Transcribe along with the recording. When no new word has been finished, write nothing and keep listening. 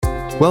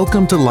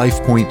Welcome to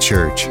LifePoint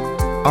Church.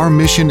 Our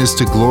mission is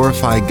to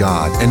glorify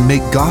God and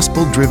make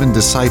gospel-driven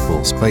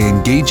disciples by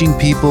engaging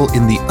people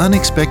in the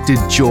unexpected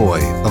joy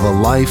of a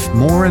life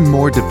more and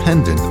more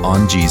dependent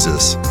on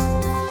Jesus.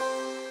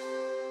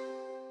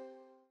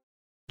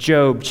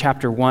 Job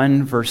chapter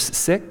 1, verse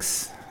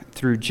 6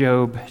 through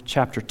Job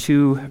chapter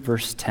 2,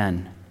 verse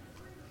 10.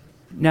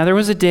 Now there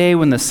was a day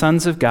when the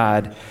sons of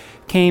God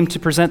came to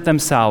present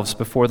themselves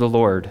before the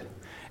Lord,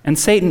 and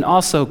Satan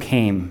also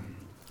came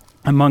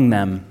among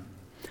them.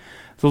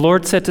 The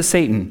Lord said to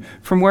Satan,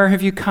 "From where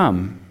have you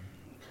come?"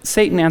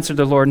 Satan answered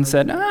the Lord and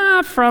said,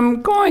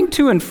 "From going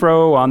to and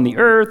fro on the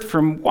earth,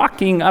 from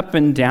walking up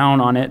and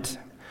down on it."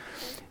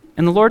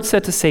 And the Lord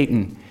said to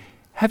Satan,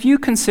 "Have you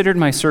considered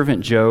my servant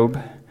Job?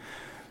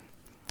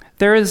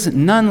 There is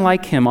none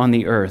like him on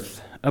the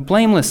earth, a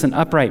blameless and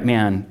upright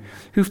man,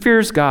 who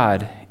fears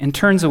God and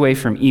turns away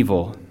from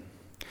evil."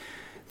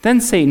 Then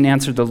Satan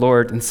answered the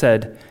Lord and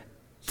said,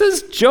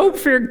 "Does Job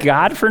fear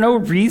God for no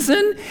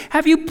reason?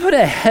 Have you put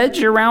a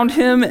hedge around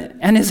him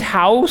and his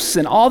house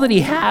and all that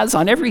he has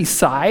on every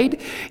side?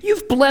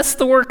 You've blessed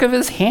the work of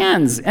his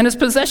hands, and his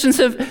possessions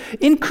have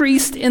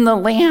increased in the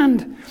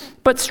land.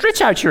 But stretch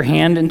out your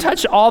hand and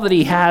touch all that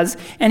he has,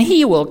 and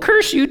he will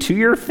curse you to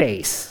your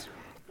face."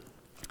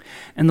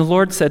 And the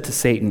Lord said to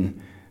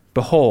Satan,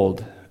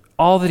 "Behold,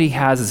 all that he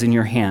has is in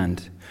your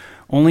hand.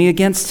 Only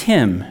against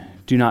him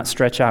do not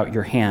stretch out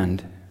your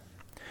hand."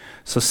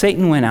 So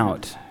Satan went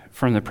out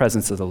from the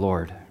presence of the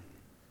Lord.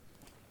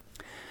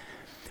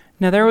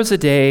 Now there was a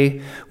day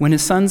when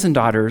his sons and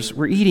daughters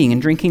were eating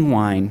and drinking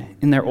wine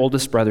in their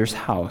oldest brother's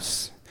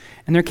house.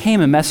 And there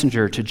came a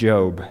messenger to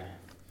Job.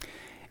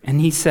 And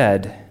he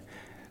said,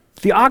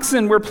 "The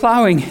oxen were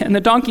plowing and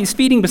the donkeys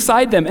feeding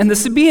beside them, and the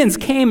Sabaeans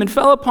came and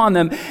fell upon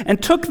them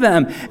and took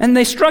them, and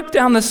they struck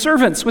down the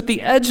servants with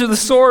the edge of the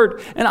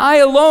sword, and I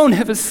alone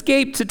have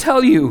escaped to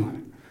tell you."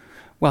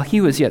 While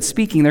he was yet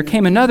speaking, there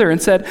came another and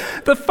said,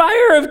 "The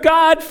fire of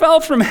God fell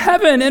from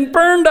heaven and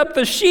burned up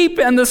the sheep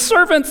and the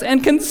servants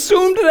and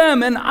consumed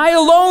them, and I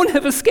alone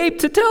have escaped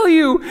to tell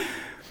you."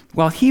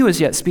 While he was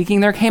yet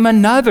speaking, there came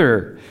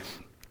another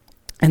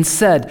and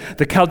said,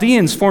 "The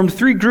Chaldeans formed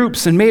 3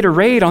 groups and made a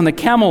raid on the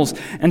camels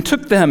and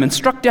took them and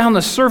struck down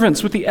the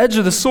servants with the edge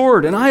of the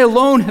sword, and I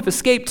alone have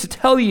escaped to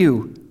tell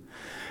you."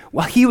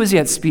 While he was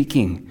yet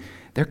speaking,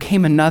 there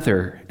came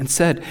another and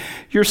said,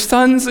 "Your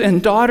sons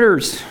and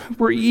daughters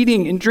were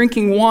eating and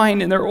drinking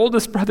wine in their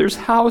oldest brother's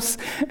house,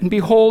 and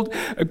behold,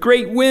 a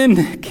great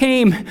wind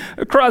came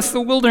across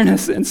the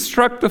wilderness and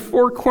struck the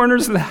 4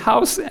 corners of the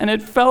house, and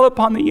it fell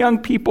upon the young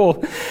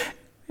people,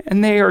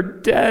 and they are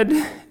dead,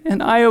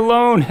 and I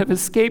alone have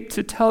escaped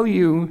to tell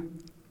you."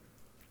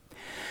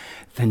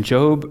 Then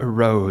Job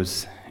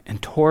arose and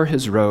tore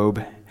his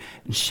robe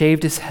and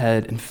shaved his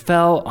head and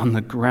fell on the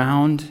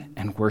ground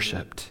and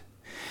worshipped.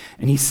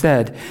 And he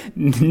said,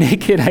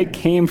 "Naked I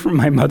came from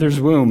my mother's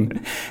womb,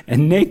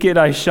 and naked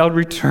I shall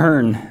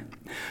return.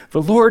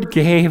 The Lord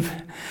gave,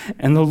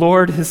 and the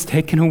Lord has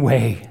taken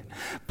away.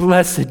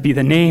 Blessed be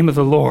the name of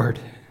the Lord."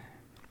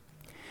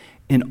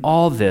 In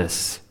all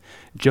this,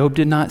 Job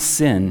did not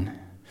sin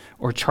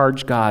or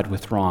charge God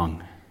with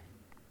wrong.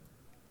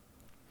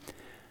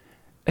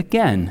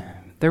 Again,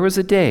 there was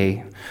a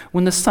day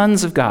when the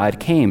sons of God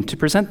came to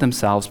present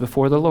themselves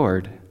before the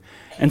Lord.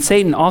 And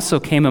Satan also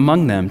came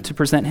among them to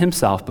present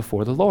himself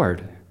before the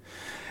Lord.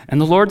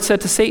 And the Lord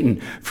said to Satan,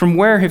 "From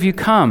where have you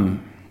come?"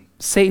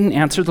 Satan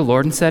answered the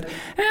Lord and said,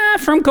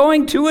 "From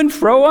going to and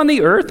fro on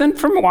the earth, and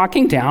from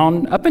walking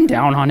up and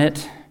down on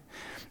it."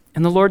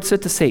 And the Lord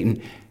said to Satan,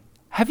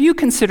 "Have you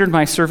considered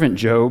my servant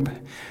Job,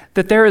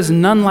 that there is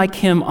none like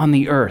him on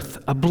the earth,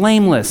 a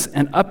blameless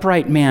and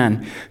upright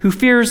man who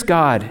fears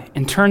God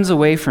and turns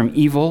away from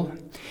evil?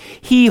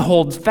 He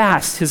holds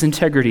fast his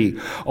integrity,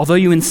 although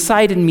you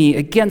incited me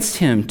against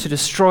him to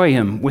destroy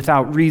him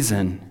without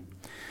reason."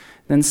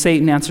 Then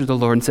Satan answered the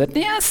Lord and said,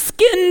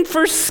 "Skin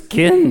for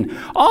skin.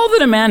 All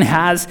that a man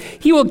has,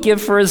 he will give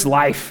for his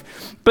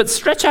life. But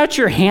stretch out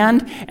your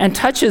hand and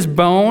touch his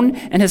bone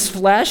and his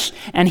flesh,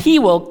 and he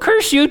will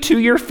curse you to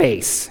your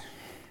face."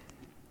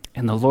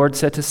 And the Lord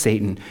said to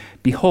Satan,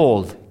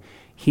 "Behold,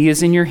 he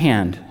is in your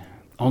hand.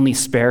 Only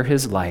spare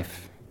his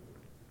life."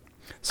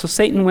 So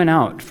Satan went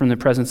out from the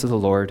presence of the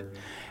Lord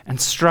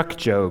and struck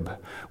Job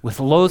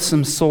with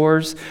loathsome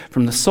sores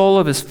from the sole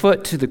of his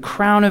foot to the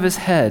crown of his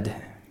head.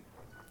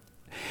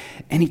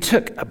 And he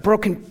took a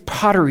broken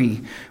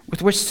pottery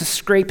with which to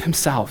scrape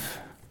himself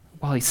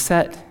while he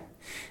sat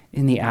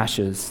in the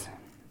ashes.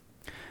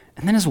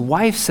 And then his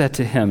wife said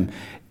to him,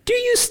 "Do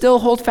you still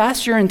hold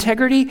fast your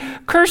integrity?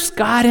 Curse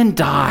God and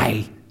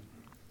die."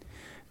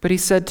 But he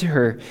said to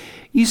her,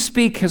 "You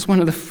speak as one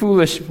of the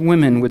foolish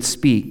women would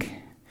speak.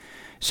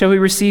 Shall we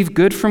receive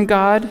good from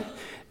God,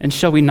 and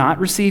shall we not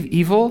receive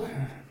evil?"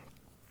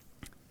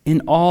 In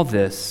all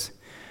this,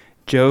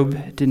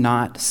 Job did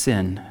not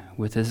sin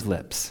with his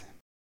lips.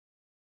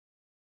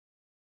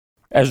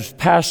 As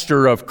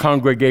pastor of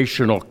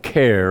congregational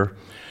care,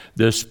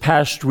 this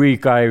past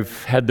week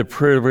I've had the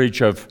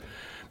privilege of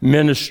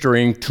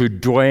ministering to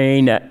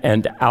Dwayne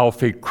and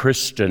Alfie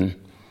Kristen.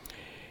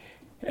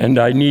 And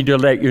I need to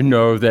let you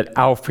know that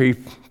Alfie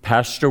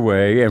passed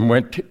away and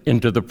went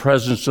into the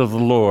presence of the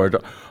Lord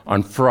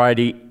on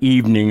Friday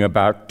evening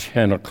about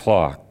 10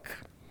 o'clock.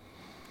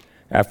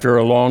 After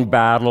a long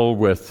battle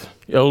with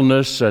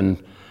illness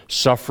and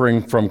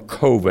suffering from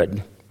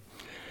COVID.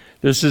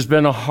 This has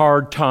been a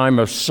hard time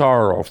of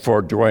sorrow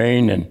for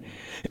Dwayne and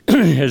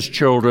his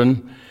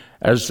children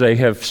as they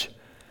have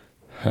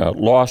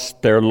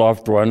lost their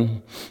loved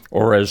one,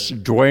 or as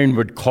Dwayne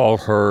would call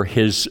her,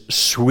 his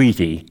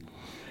sweetie.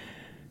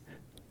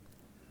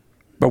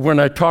 But when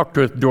I talked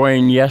with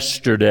Dwayne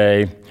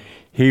yesterday,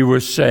 he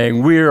was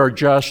saying, we are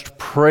just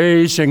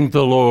praising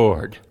the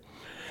Lord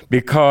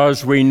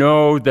because we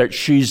know that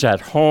she's at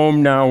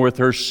home now with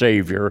her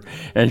Savior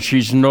and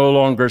she's no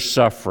longer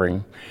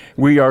suffering.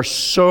 We are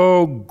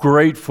so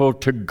grateful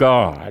to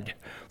God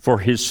for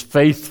his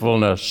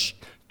faithfulness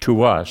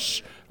to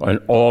us in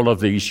all of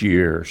these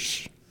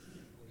years.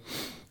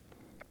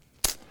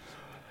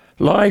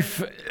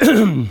 Life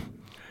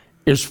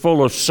is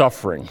full of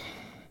suffering.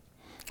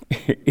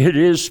 It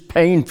is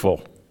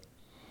painful.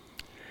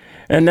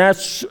 And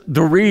that's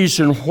the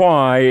reason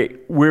why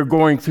we're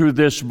going through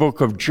this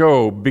book of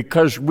Job,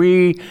 because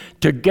we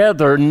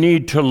together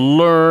need to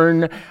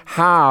learn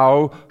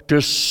how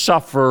to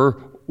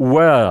suffer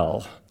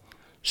well.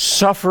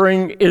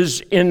 Suffering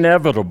is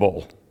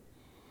inevitable.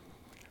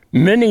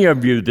 Many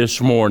of you this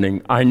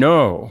morning, I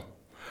know,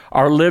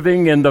 are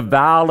living in the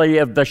valley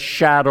of the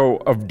shadow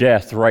of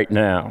death right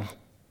now.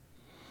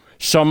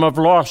 Some have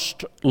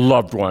lost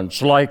loved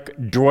ones, like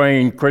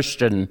Dwayne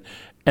Christian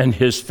and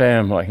his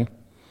family.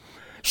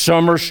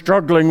 Some are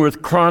struggling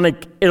with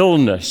chronic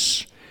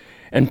illness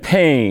and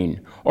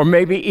pain, or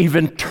maybe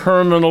even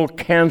terminal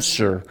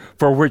cancer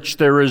for which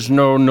there is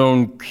no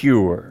known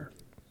cure.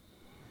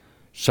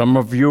 Some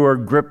of you are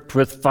gripped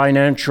with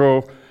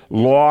financial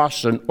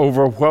loss and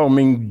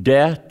overwhelming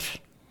debt.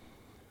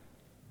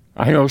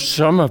 I know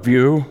some of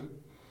you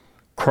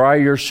cry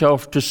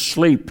yourself to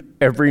sleep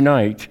every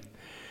night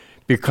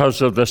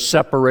because of the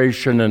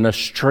separation and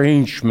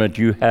estrangement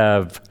you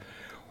have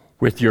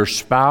with your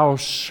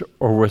spouse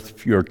or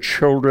with your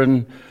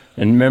children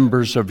and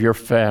members of your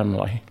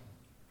family.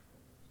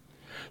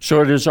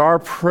 So it is our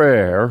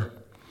prayer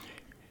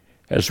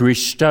as we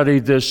study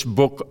this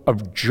book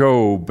of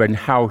Job and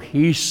how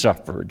he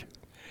suffered,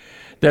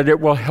 that it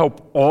will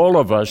help all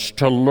of us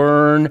to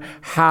learn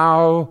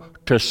how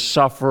to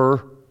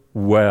suffer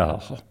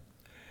well.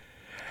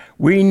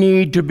 We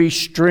need to be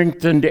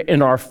strengthened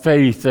in our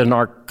faith and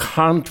our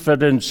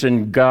confidence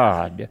in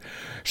God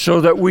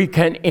so that we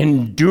can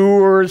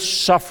endure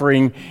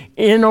suffering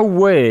in a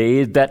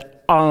way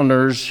that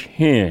honors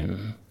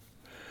him.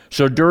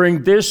 So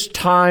during this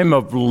time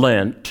of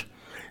Lent,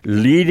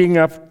 leading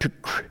up to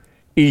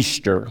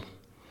Easter,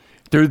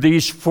 through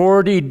these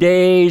 40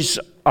 days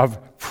of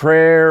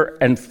prayer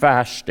and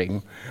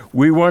fasting,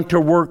 we want to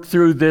work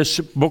through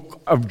this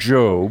book of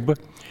Job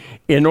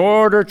in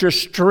order to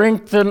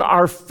strengthen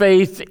our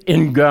faith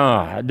in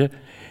God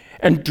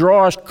and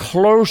draw us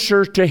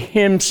closer to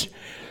him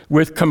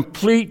with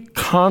complete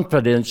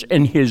confidence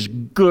in his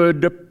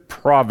good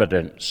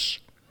providence,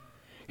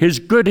 his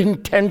good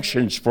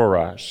intentions for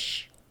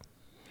us.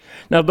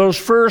 Now, those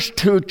first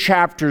 2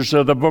 chapters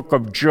of the book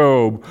of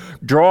Job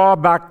draw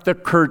back the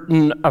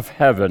curtain of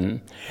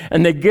heaven,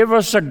 and they give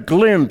us a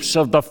glimpse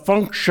of the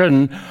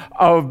function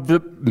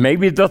of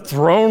maybe the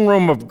throne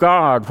room of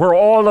God, where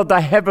all of the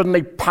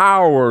heavenly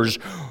powers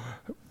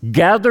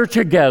gather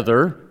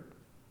together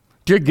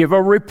to give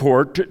a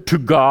report to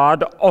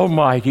God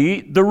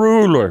Almighty, the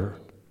ruler.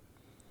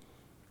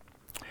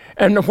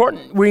 And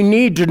what we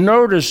need to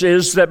notice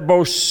is that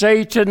both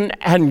Satan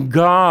and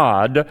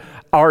God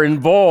are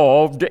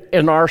involved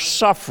in our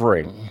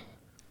suffering.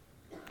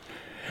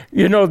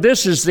 You know,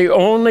 this is the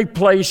only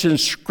place in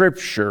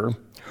Scripture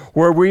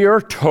where we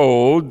are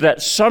told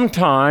that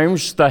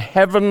sometimes the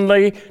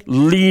heavenly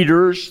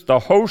leaders, the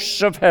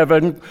hosts of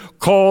heaven,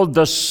 called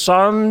the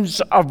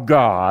sons of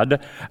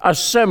God,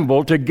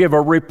 assemble to give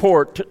a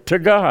report to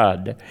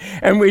God.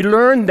 And we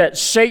learn that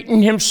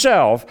Satan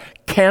himself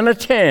can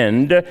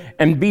attend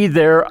and be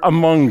there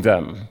among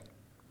them.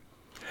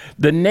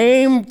 The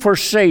name for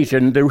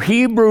Satan, the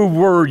Hebrew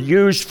word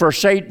used for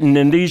Satan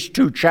in these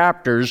 2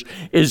 chapters,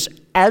 is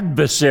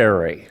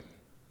adversary.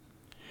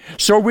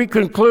 So we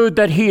conclude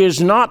that he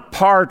is not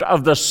part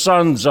of the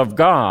sons of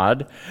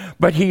God,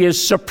 but he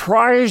is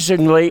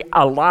surprisingly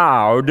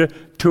allowed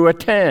to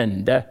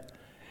attend.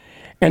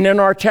 And in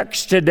our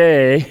text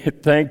today,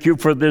 thank you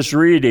for this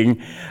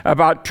reading,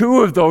 about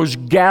 2 of those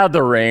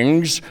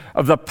gatherings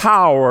of the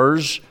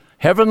powers,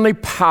 heavenly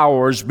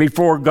powers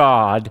before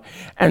God,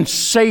 and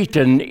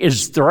Satan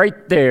is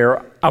right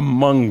there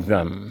among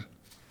them.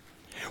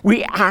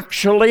 We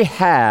actually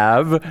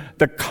have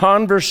the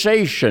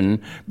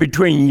conversation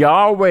between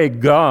Yahweh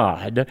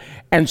God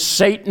and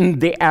Satan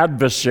the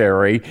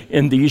adversary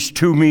in these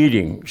 2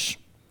 meetings.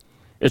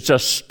 It's a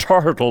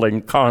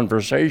startling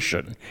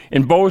conversation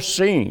in both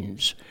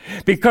scenes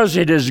because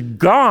it is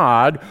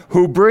God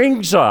who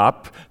brings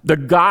up the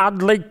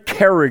godly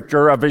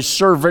character of his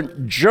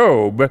servant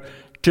Job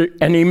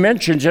and he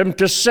mentions him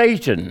to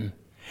Satan.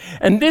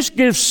 And this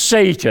gives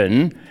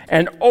Satan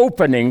an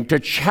opening to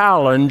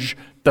challenge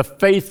the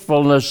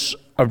faithfulness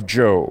of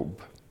Job.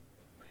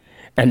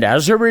 And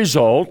as a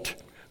result,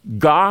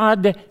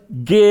 God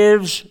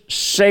gives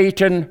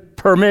Satan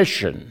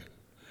permission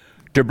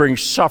to bring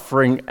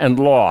suffering and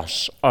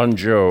loss on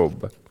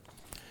Job.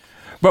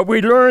 But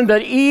we learn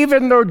that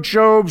even though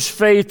Job's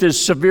faith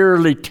is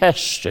severely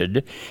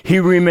tested, he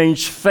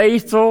remains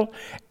faithful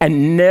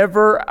and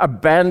never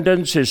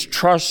abandons his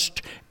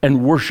trust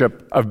and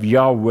worship of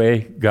Yahweh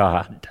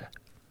God.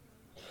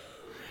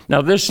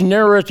 Now, this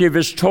narrative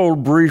is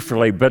told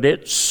briefly, but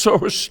it's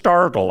so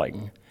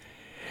startling.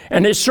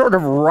 And it sort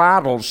of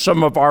rattles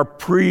some of our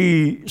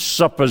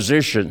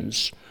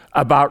presuppositions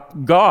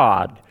about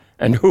God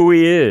and who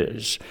he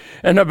is,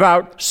 and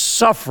about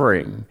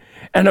suffering,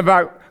 and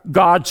about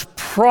God's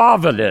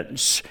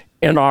providence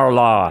in our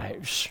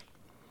lives.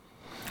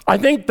 I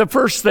think the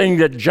first thing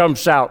that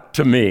jumps out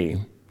to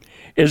me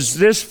is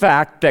this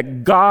fact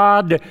that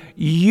God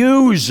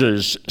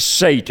uses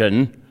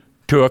Satan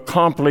to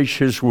accomplish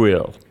his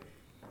will.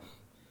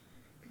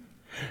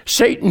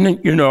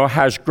 Satan,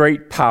 has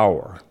great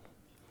power.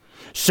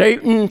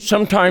 Satan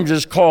sometimes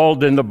is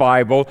called in the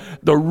Bible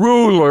the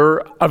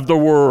ruler of the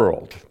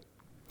world,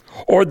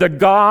 or the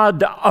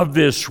god of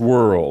this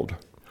world,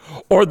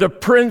 or the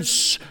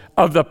prince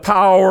of the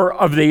power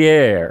of the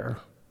air,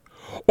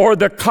 or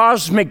the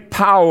cosmic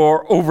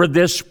power over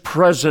this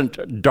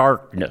present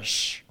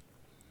darkness.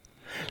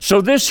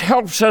 So this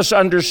helps us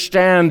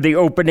understand the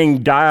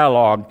opening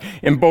dialogue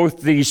in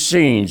both these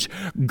scenes.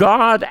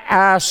 God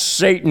asks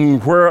Satan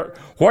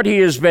what he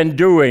has been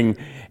doing,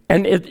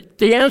 and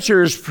the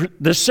answer is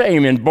the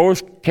same in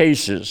both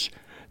cases.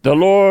 The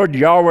Lord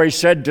Yahweh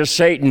said to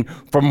Satan,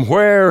 "From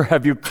where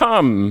have you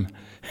come?"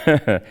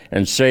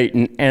 And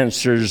Satan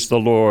answers the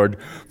Lord,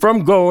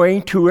 "From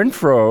going to and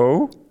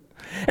fro,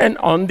 and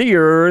on the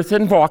earth,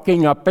 and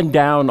walking up and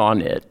down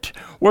on it."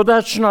 Well,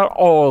 that's not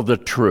all the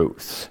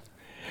truth.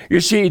 You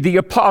see, the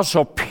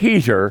Apostle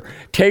Peter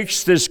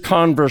takes this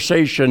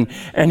conversation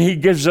and he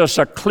gives us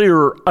a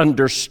clearer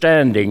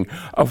understanding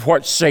of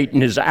what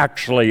Satan is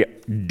actually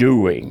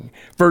doing.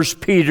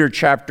 1 Peter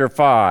chapter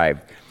 5,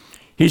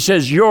 he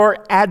says, "Your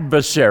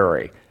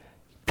adversary,"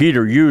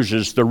 Peter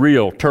uses the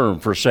real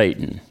term for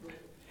Satan,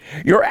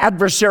 "your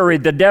adversary,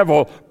 the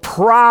devil,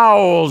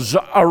 prowls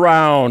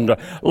around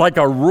like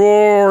a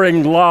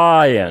roaring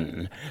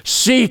lion,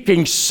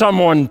 seeking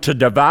someone to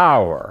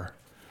devour."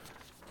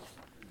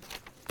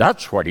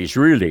 That's what he's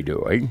really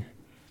doing.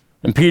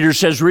 And Peter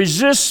says,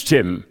 "Resist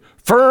him,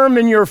 firm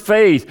in your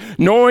faith,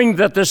 knowing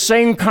that the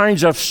same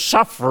kinds of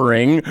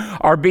suffering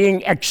are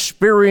being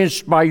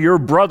experienced by your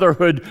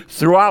brotherhood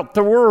throughout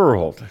the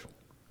world."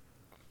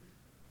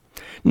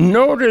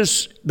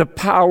 Notice the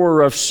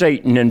power of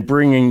Satan in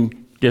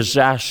bringing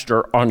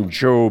disaster on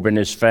Job and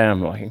his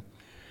family.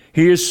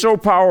 He is so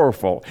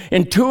powerful.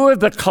 In two of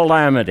the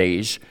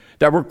calamities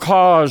were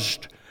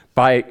caused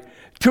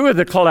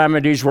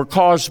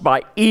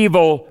by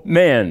evil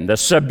men, the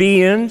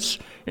Sabaeans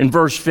in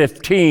verse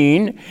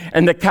 15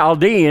 and the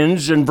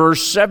Chaldeans in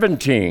verse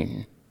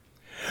 17.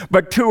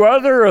 But two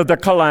other of the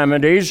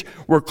calamities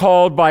were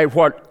called by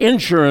what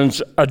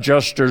insurance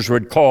adjusters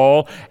would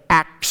call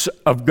acts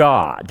of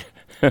God.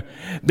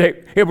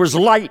 It was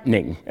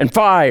lightning and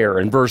fire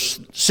in verse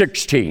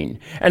 16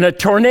 and a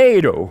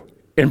tornado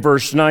in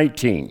verse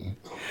 19.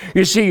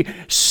 You see,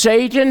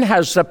 Satan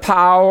has the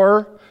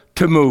power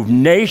to move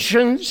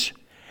nations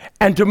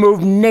and to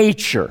move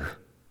nature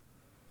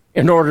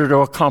in order to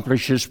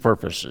accomplish his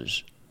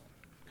purposes.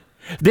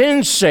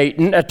 Then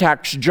Satan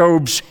attacks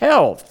Job's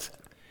health,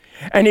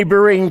 and he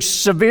brings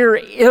severe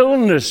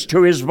illness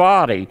to his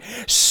body.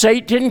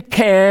 Satan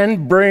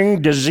can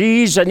bring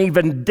disease and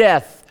even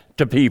death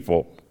to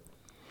people.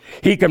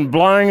 He can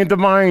blind the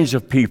minds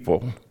of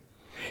people.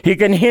 He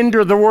can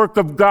hinder the work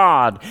of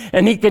God,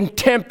 and he can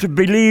tempt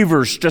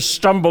believers to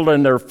stumble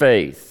in their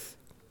faith.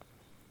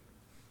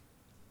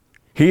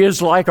 He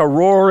is like a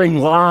roaring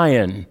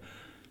lion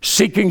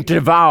seeking to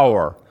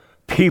devour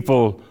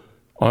people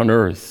on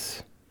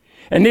earth.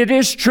 And it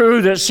is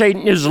true that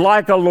Satan is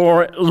like a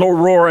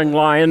roaring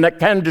lion that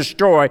can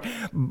destroy,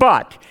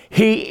 but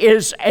he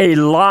is a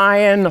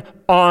lion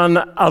on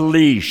a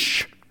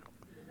leash.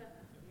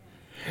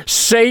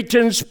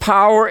 Satan's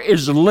power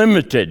is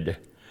limited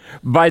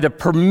by the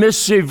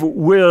permissive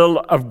will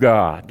of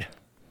God.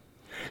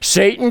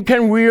 Satan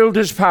can wield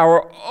his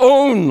power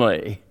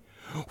only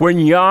when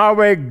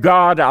Yahweh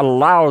God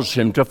allows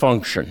him to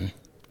function.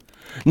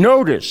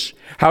 Notice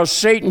how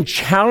Satan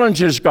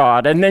challenges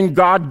God, and then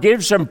God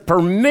gives him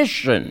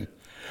permission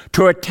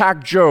to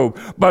attack Job,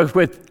 but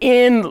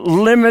within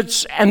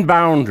limits and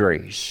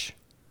boundaries.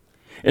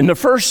 In the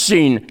first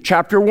scene,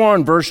 chapter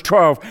 1, verse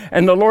 12,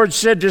 "And the Lord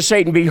said to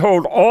Satan,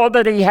 Behold, all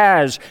that he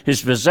has,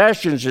 his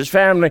possessions, his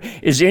family,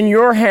 is in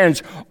your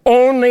hands.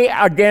 Only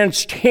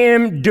against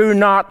him do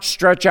not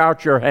stretch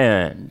out your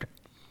hand."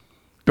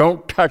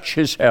 Don't touch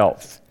his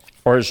health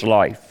or his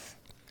life.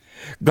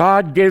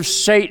 God gives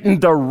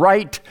Satan the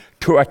right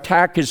to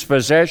attack his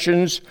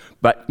possessions,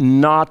 but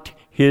not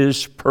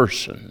his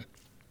person.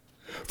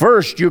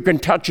 First, you can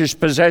touch his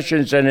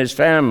possessions and his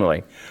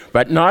family,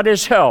 but not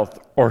his health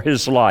or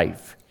his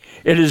life.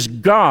 It is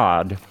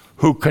God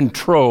who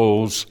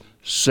controls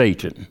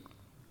Satan.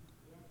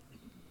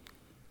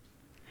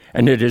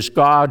 And it is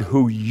God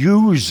who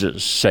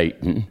uses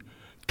Satan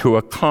to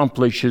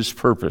accomplish his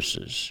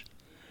purposes.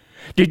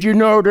 Did you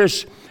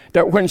notice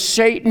that when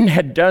Satan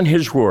had done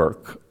his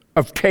work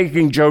of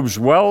taking Job's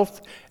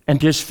wealth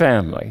and his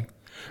family,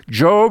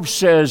 Job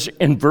says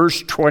in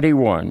verse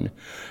 21,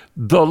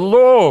 "The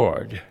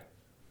Lord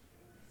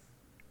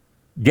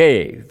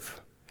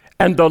gave,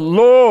 and the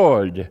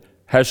Lord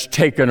has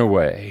taken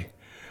away.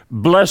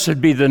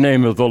 Blessed be the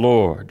name of the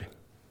Lord."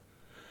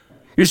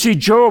 You see,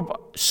 Job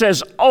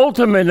says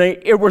ultimately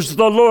it was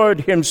the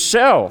Lord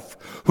himself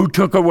who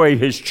took away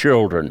his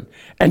children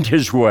and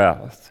his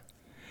wealth.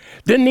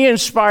 Then the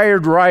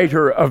inspired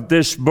writer of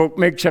this book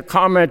makes a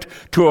comment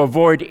to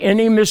avoid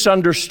any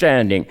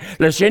misunderstanding,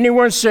 lest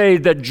anyone say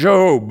that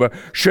Job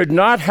should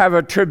not have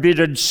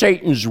attributed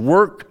Satan's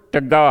work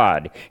to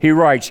God. He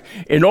writes,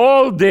 "In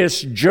all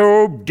this,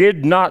 Job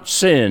did not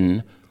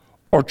sin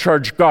or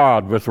charge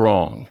God with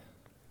wrong."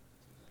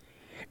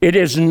 It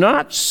is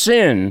not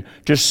sin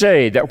to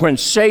say that what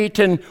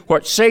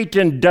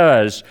Satan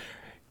does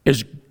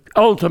is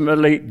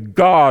ultimately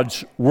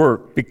God's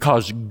work,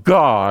 because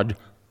God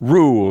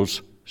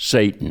rules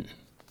Satan.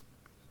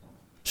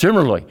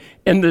 Similarly,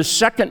 in the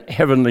second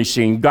heavenly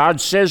scene, God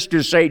says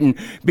to Satan,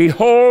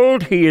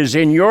 "Behold, he is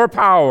in your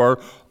power,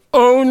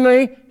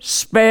 only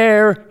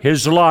spare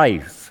his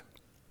life."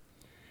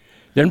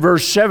 Then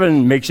verse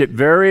 7 makes it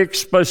very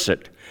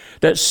explicit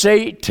that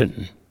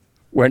Satan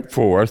went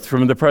forth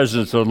from the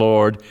presence of the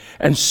Lord,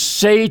 and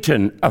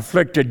Satan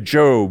afflicted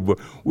Job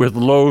with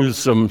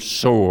loathsome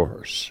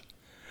sores.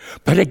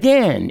 But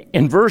again,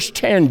 in verse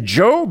 10,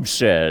 Job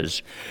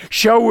says,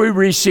 "Shall we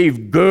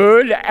receive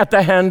good at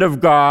the hand of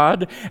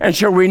God, and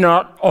shall we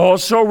not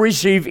also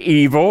receive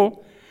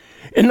evil?"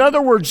 In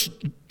other words,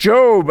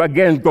 Job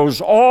again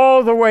goes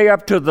all the way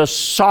up to the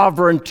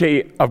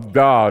sovereignty of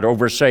God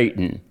over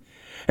Satan.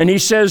 And he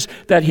says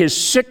that his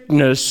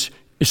sickness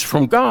is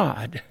from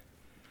God.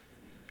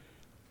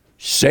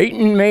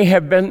 Satan may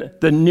have been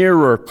the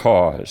nearer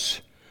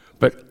cause,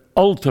 but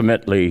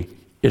ultimately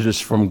it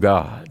is from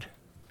God.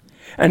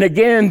 And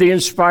again, the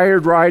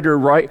inspired writer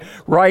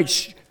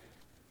writes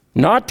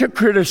not to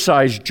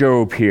criticize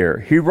Job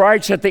here. He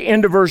writes at the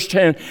end of verse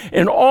 10,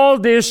 "In all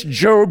this,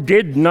 Job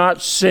did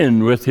not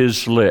sin with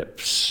his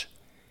lips."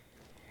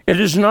 It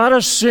is not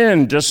a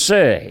sin to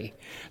say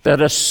that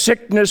a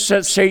sickness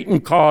that Satan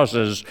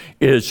causes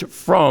is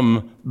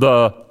from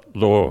the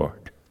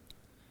Lord.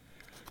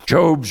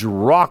 Job's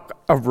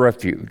rock of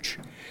refuge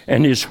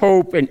and his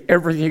hope in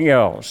everything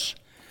else,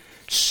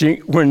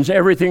 when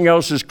everything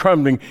else is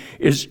crumbling,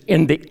 is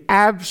in the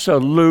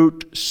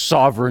absolute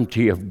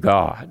sovereignty of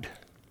God.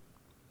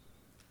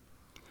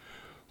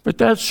 But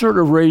that sort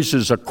of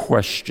raises a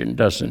question,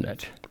 doesn't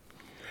it?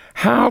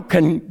 How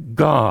can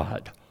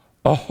God,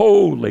 a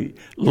holy,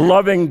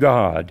 loving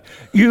God,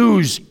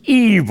 use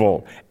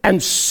evil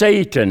and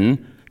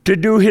Satan to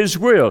do his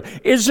will?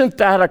 Isn't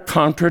that a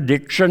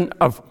contradiction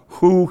of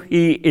who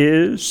he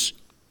is?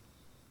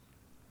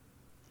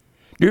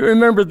 Do you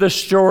remember the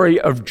story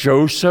of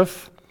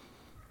Joseph?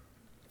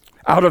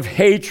 Out of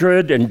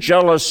hatred and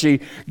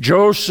jealousy,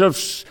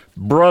 Joseph's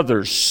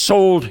brothers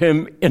sold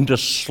him into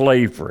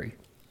slavery.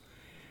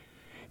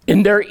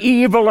 In their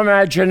evil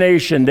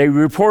imagination, they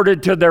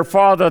reported to their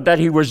father that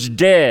he was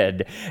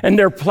dead, and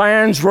their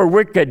plans were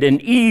wicked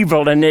and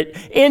evil, and it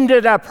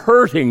ended up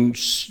hurting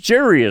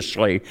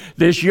seriously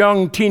this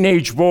young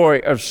teenage boy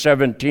of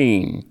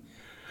 17.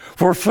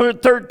 For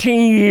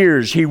 13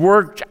 years, he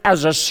worked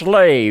as a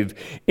slave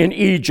in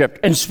Egypt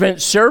and spent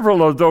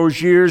several of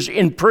those years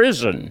in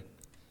prison.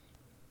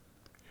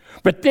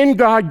 But then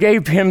God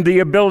gave him the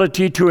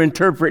ability to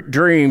interpret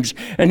dreams,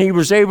 and he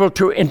was able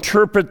to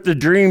interpret the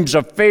dreams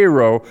of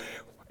Pharaoh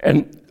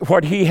and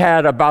what he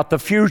had about the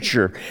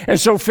future. And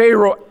so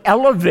Pharaoh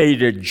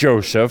elevated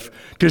Joseph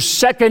to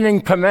second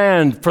in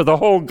command for the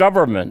whole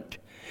government.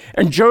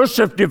 And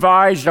Joseph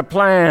devised a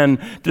plan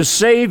to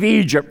save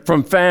Egypt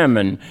from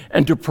famine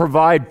and to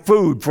provide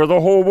food for the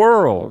whole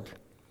world.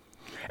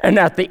 And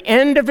at the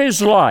end of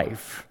his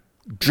life,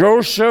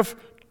 Joseph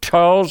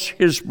tells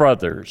his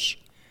brothers,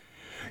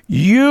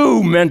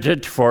 "You meant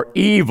it for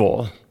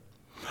evil,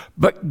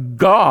 but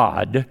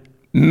God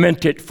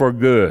meant it for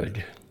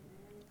good."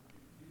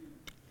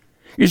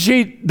 You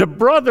see, the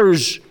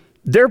brothers,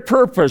 their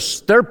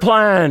purpose, their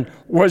plan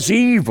was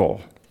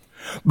evil.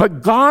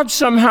 But God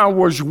somehow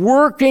was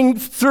working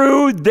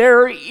through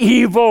their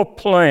evil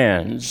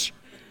plans,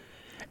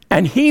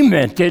 and he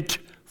meant it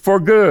for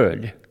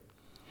good.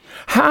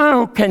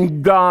 How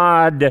can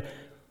God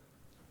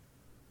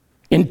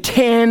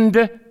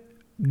intend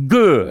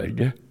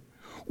good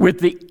with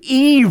the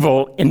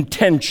evil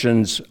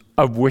intentions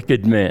of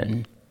wicked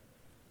men?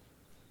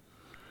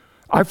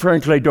 I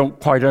frankly don't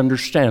quite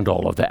understand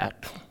all of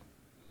that.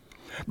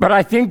 But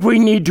I think we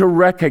need to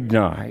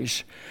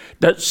recognize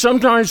that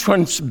sometimes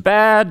when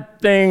bad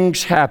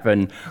things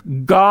happen,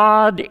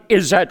 God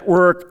is at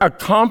work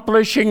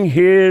accomplishing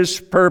his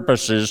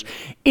purposes,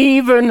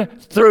 even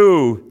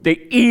through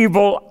the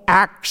evil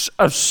acts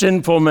of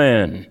sinful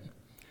men.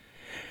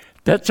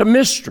 That's a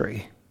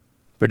mystery,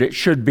 but it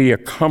should be a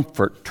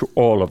comfort to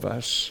all of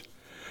us.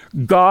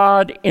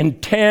 God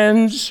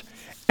intends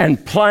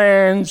and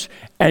plans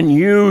and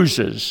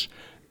uses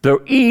the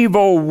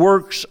evil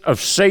works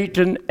of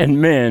Satan and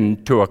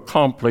men to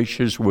accomplish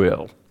his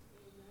will.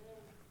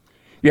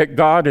 Yet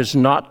God is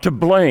not to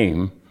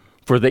blame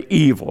for the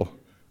evil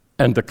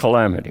and the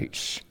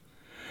calamities.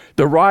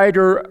 The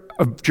writer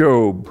of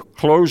Job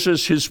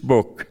closes his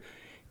book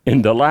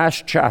in the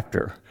last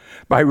chapter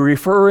by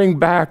referring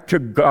back to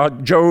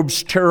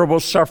Job's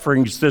terrible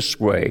sufferings this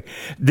way.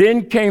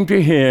 Then came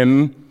to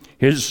him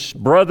his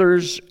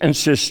brothers and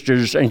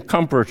sisters and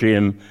comforted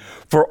him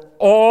for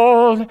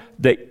all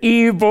the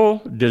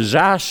evil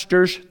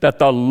disasters that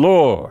the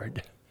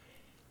Lord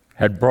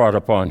had brought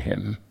upon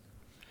him.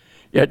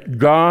 Yet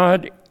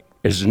God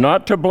is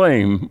not to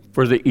blame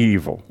for the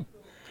evil.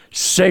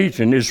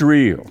 Satan is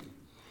real.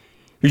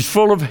 He's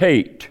full of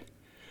hate,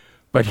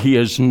 but he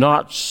is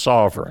not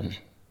sovereign.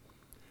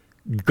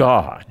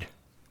 God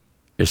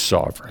is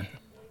sovereign.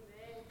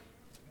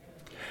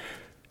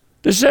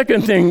 The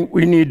second thing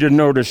we need to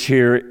notice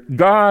here,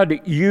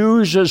 God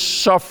uses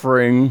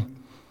suffering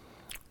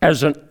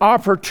as an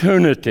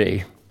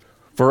opportunity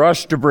for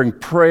us to bring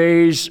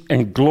praise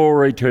and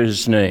glory to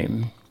his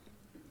name.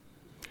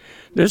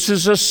 This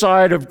is a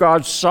side of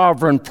God's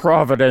sovereign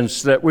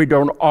providence that we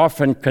don't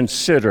often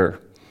consider.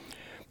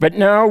 But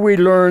now we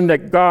learn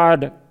that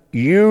God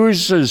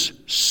uses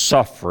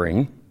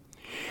suffering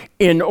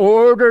in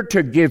order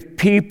to give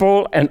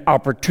people an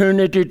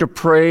opportunity to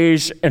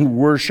praise and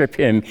worship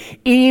him,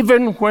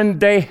 even when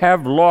they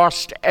have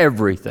lost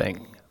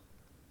everything.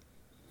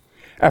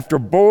 After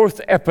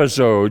both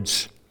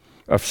episodes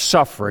of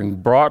suffering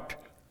brought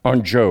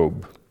on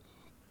Job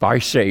by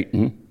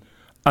Satan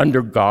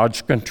under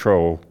God's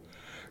control,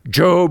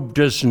 Job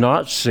does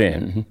not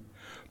sin,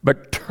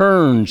 but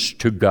turns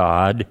to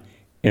God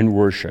in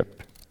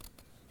worship.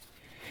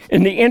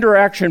 In the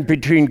interaction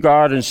between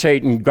God and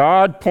Satan,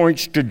 God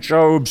points to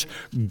Job's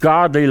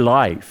godly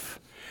life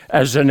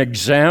as an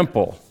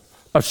example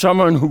of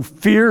someone who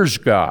fears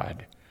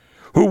God,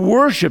 who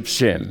worships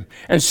him,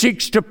 and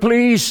seeks to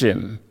please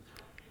him.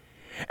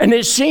 And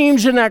it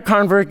seems in that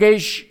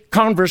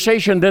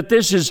conversation that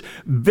this is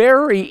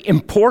very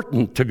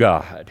important to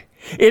God.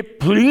 It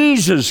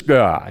pleases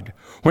God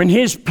when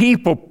his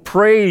people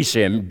praise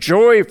him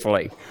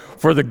joyfully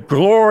for the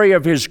glory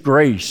of his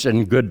grace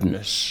and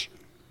goodness.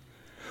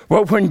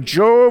 But when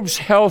Job's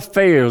health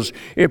fails,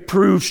 it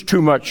proves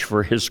too much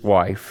for his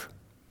wife.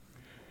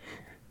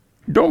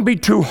 Don't be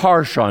too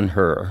harsh on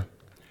her.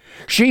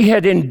 She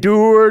had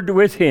endured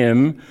with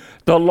him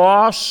the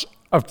loss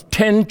of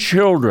 10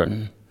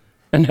 children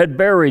and had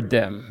buried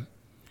them.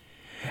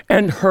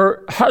 And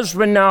her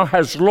husband now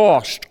has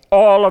lost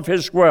all of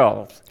his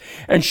wealth.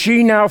 And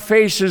she now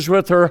faces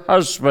with her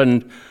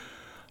husband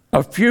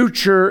a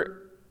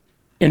future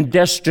in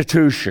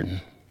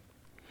destitution.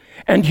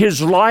 And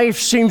his life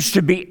seems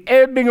to be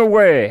ebbing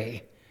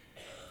away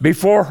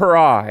before her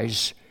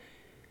eyes.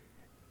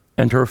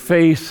 And her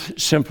faith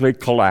simply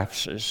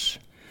collapses.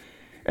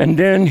 And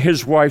then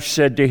his wife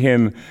said to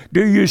him,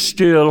 "Do you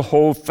still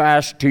hold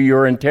fast to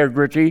your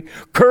integrity?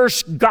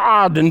 Curse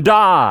God and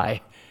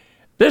die.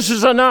 This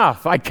is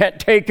enough. I can't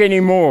take any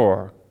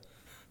more."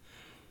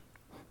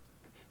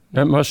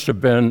 That must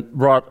have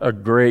brought a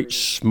great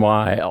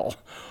smile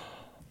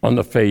on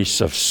the face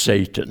of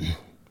Satan.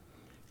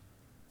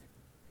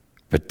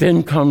 But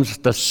then comes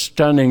the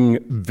stunning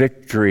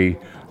victory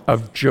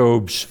of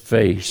Job's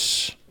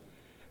faith.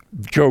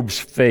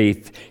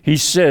 He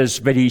says,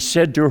 "But he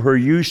said to her,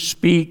 'You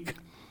speak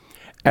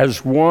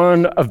as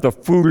one of the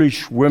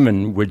foolish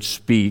women would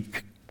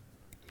speak.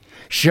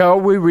 Shall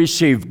we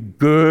receive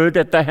good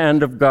at the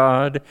hand of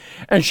God?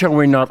 And shall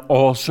we not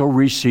also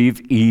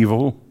receive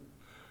evil?'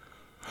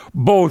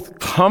 Both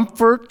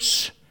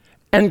comforts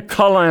and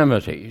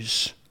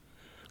calamities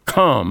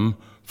come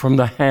from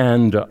the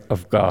hand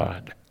of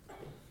God."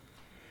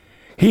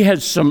 He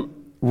had some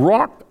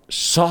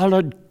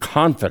rock-solid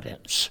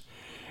confidence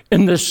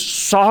in the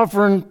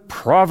sovereign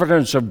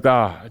providence of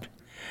God,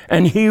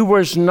 and he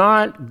was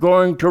not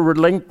going to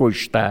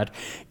relinquish that,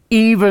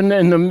 even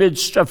in the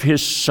midst of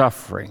his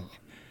suffering.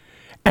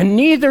 And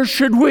neither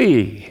should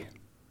we.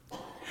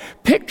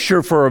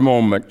 Picture for a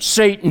moment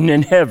Satan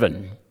in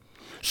heaven,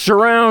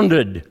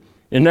 surrounded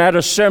in that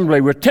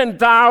assembly with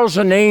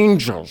 10,000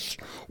 angels,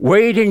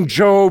 waiting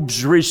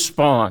Job's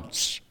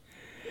response.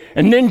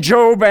 And then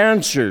Job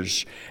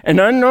answers, and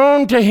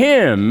unknown to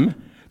him,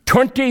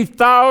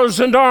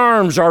 20,000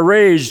 arms are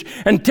raised,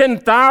 and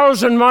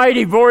 10,000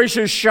 mighty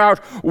voices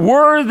shout,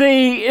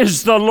 "Worthy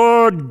is the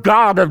Lord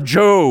God of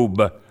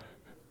Job."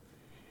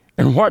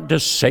 And what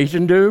does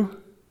Satan do?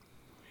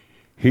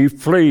 He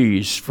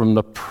flees from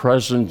the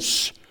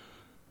presence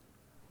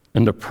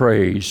and the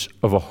praise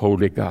of a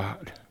holy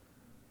God.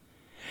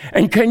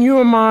 And can you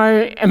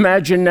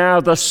imagine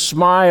now the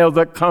smile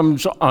that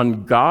comes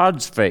on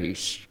God's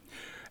face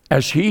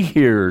as he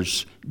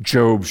hears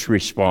Job's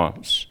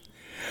response?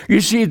 You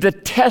see, the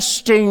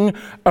testing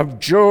of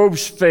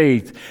Job's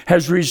faith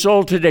has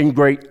resulted in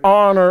great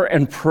honor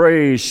and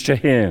praise to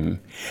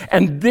him.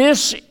 And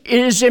this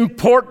is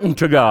important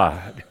to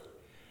God.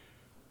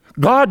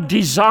 God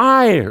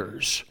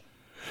desires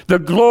the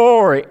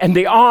glory and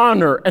the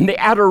honor and the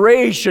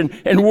adoration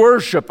and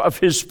worship of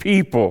his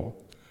people.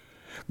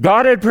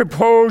 God had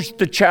proposed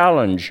the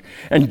challenge,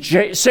 and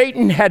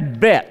Satan had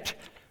bet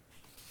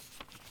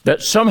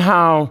that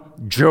somehow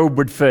Job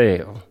would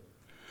fail.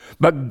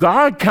 But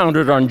God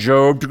counted on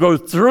Job to go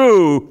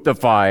through the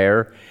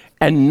fire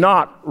and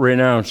not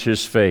renounce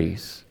his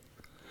faith.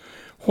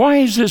 Why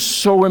is this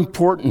so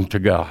important to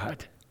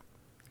God?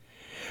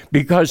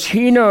 Because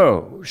he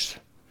knows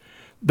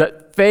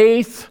that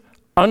faith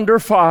under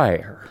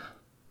fire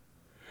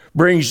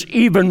brings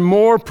even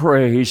more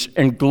praise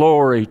and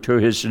glory to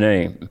his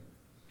name.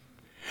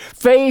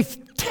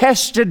 Faith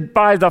tested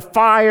by the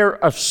fire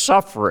of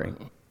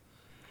suffering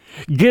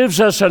gives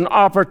us an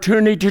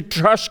opportunity to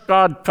trust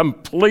God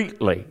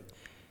completely.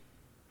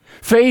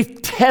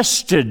 Faith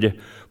tested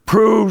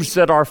proves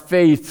that our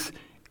faith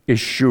is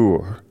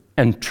sure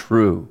and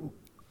true.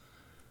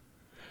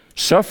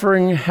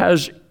 Suffering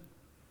has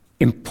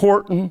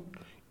important,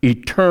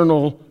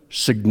 eternal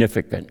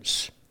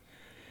significance.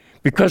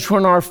 Because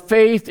when our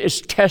faith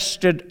is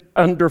tested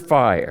under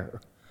fire,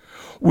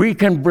 we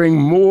can bring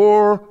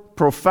more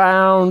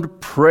profound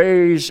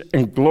praise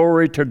and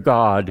glory to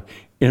God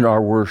in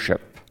our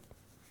worship.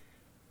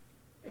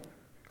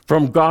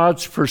 From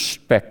God's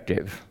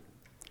perspective,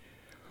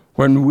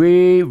 when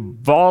we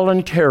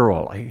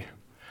voluntarily,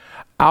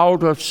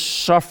 out of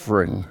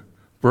suffering,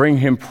 bring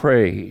him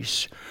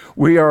praise,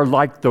 we are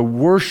like the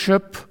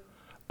worship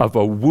of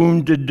a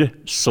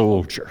wounded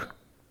soldier.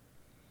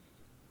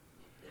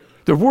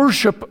 The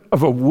worship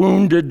of a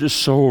wounded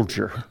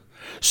soldier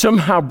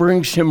somehow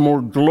brings him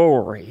more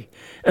glory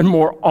and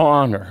more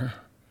honor.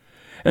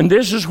 And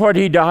this is what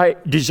he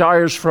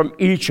desires from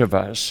each of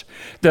us,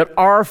 that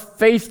our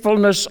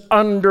faithfulness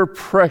under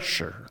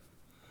pressure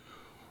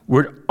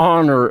would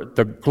honor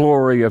the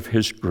glory of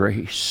his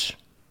grace.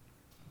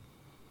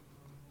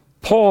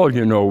 Paul,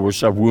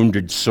 was a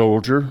wounded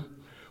soldier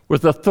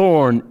with a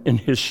thorn in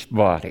his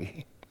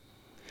body.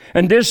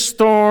 And this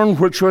thorn,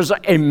 which was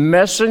a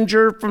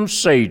messenger from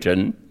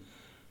Satan,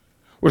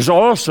 was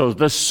also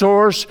the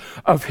source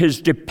of his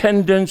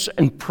dependence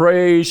and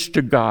praise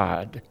to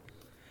God.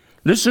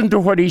 Listen to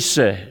what he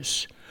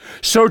says.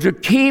 So to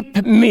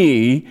keep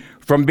me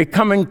from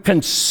becoming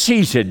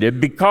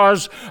conceited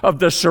because of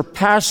the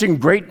surpassing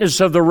greatness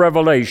of the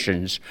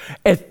revelations,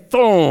 a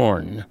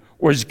thorn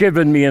was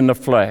given me in the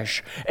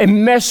flesh, a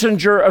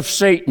messenger of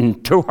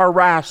Satan to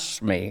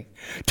harass me,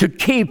 to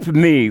keep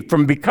me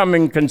from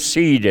becoming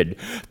conceited.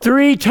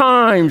 3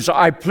 times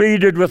I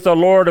pleaded with the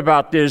Lord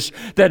about this,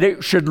 that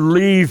it should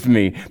leave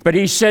me. But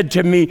he said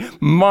to me,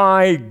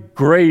 my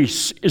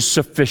grace is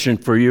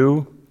sufficient for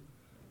you,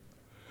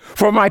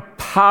 for my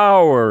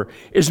power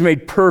is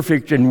made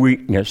perfect in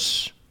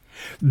weakness.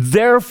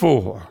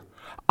 Therefore,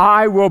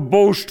 I will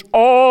boast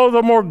all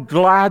the more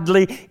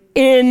gladly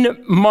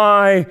in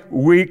my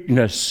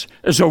weakness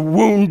as a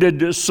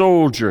wounded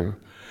soldier,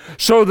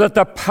 so that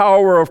the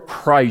power of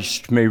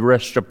Christ may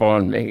rest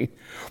upon me.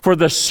 For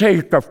the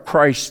sake of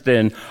Christ,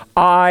 then,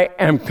 I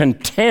am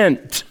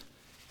content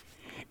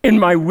in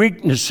my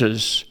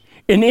weaknesses,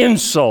 in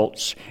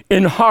insults,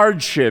 in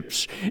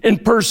hardships, in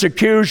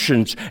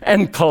persecutions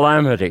and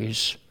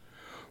calamities.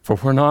 For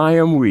when I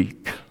am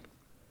weak,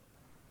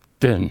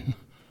 then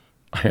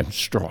I am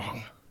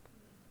strong.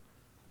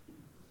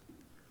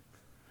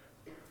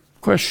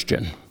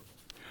 Question: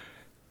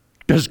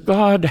 does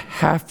God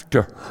have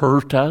to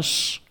hurt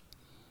us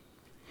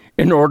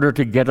in order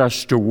to get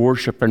us to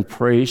worship and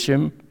praise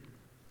him?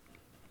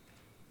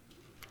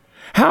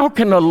 How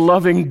can a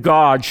loving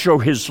God show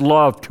his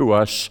love to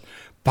us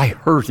by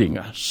hurting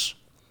us,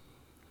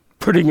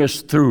 putting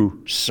us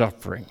through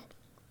suffering?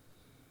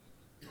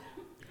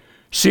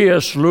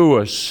 C.S.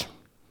 Lewis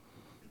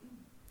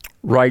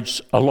writes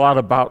a lot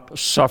about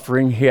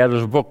suffering. He had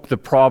his book, The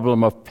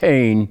Problem of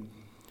Pain.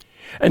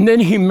 And then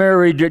he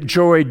married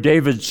Joy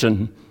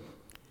Davidson,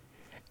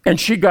 and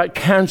she got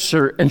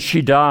cancer and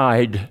she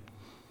died.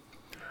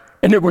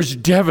 And it was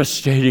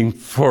devastating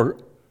for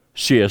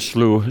C.S.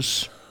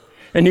 Lewis.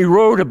 And he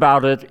wrote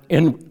about it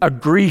in A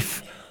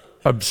Grief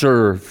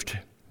Observed.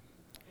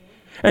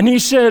 And he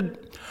said,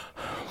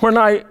 when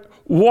I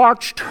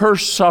watched her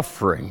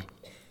suffering,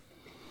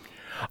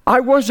 I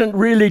wasn't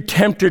really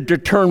tempted to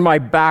turn my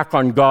back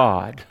on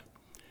God,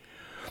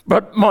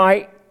 but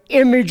my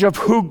image of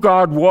who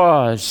God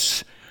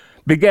was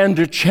began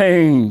to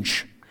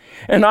change.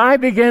 And I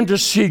began to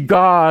see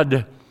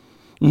God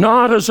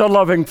not as a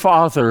loving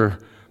father,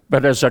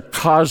 but as a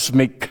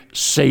cosmic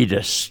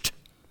sadist.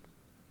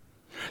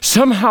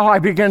 Somehow I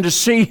began to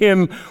see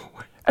him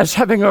as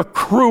having a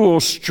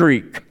cruel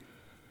streak,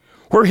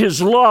 where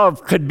his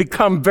love could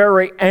become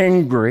very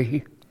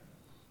angry.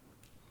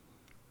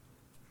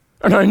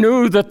 And I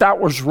knew that that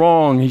was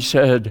wrong, he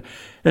said,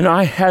 and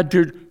I had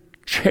to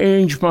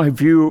change my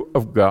view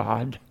of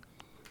God.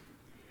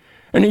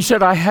 And he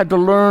said I had to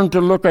learn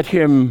to look at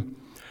him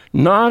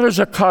not as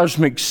a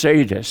cosmic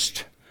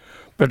sadist,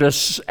 but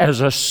as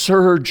a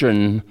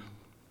surgeon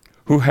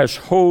who has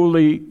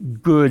wholly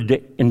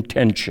good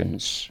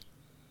intentions.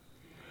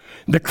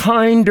 The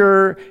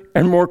kinder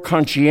and more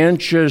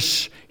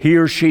conscientious he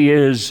or she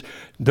is,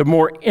 the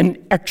more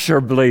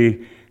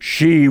inexorably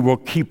she will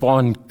keep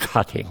on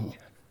cutting.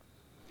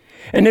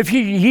 And if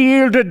he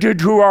yielded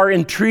to our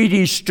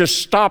entreaties to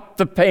stop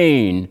the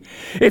pain,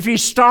 if he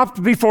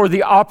stopped before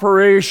the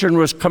operation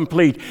was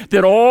complete,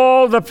 then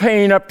all the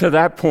pain up to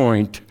that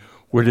point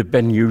would have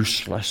been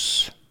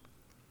useless.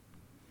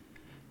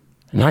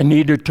 And I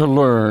needed to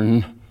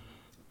learn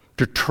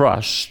to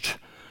trust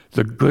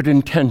the good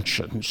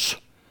intentions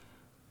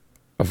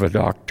of a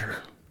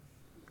doctor.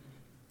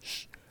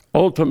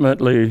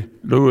 Ultimately,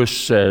 Lewis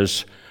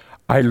says,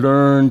 I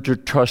learned to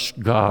trust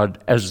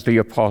God as the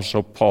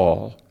Apostle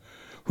Paul,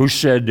 who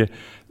said,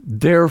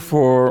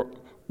 therefore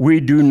we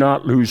do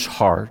not lose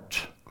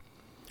heart.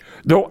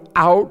 Though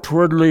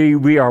outwardly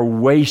we are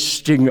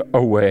wasting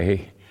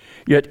away,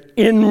 yet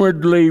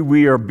inwardly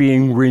we are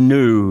being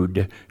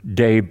renewed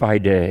day by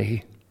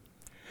day.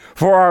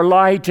 For our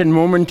light and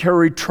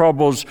momentary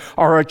troubles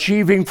are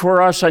achieving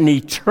for us an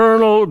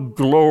eternal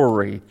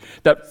glory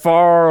that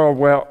far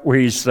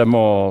outweighs them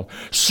all.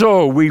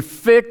 So we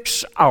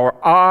fix our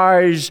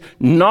eyes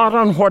not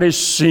on what is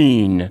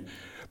seen,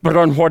 but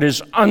on what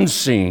is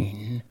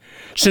unseen,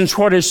 since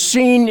what is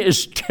seen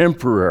is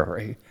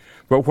temporary,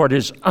 but what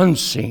is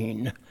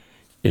unseen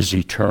is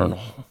eternal.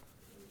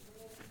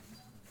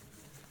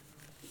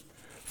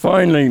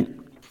 Finally,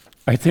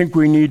 I think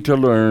we need to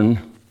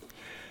learn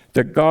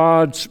that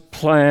God's He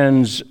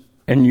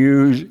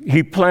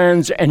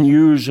plans and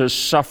uses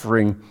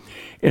suffering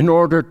in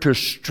order to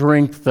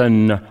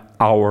strengthen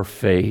our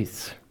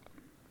faith.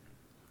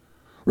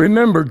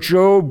 Remember,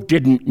 Job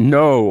didn't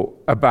know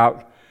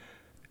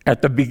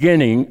at the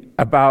beginning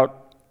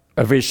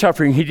of his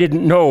suffering, he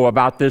didn't know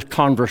about this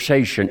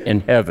conversation in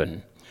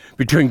heaven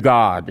between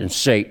God and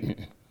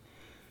Satan.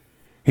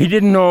 He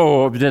didn't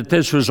know that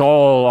this was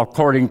all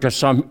according to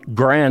some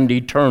grand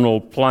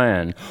eternal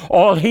plan.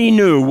 All he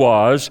knew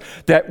was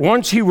that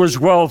once he was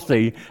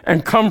wealthy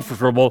and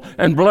comfortable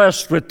and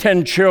blessed with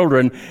 10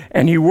 children,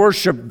 and he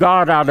worshiped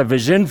God out of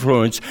his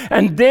influence,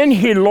 and then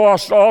he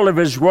lost all of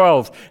his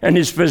wealth and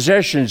his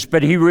possessions,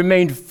 but he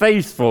remained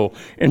faithful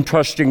in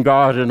trusting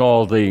God in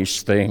all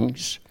these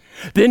things.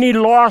 Then he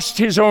lost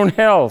his own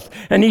health,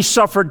 and he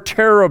suffered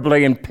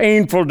terribly in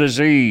painful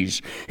disease.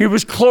 He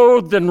was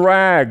clothed in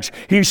rags.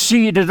 He was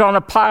seated on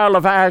a pile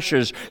of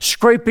ashes,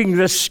 scraping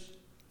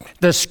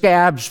the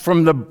scabs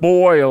from the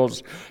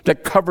boils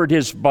that covered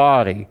his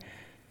body.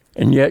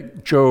 And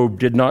yet Job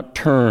did not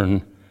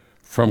turn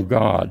from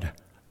God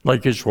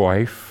like his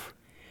wife.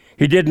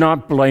 He did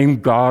not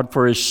blame God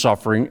for his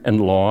suffering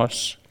and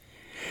loss.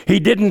 He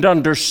didn't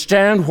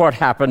understand what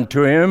happened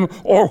to him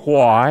or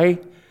why,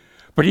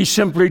 but he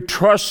simply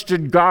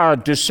trusted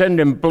God to send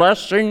him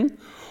blessing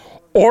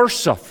or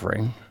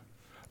suffering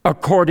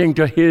according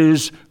to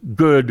his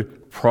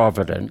good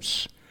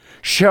providence.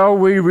 Shall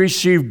we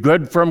receive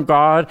good from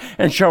God,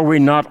 and shall we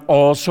not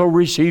also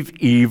receive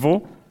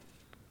evil?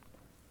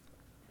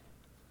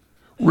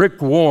 Rick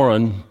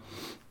Warren,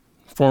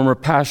 former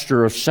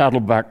pastor of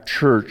Saddleback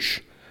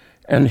Church,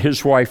 and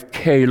his wife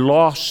Kay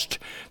lost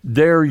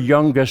their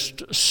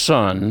youngest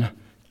son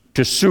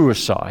to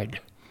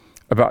suicide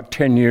about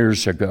 10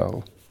 years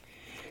ago.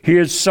 He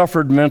had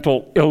suffered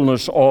mental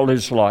illness all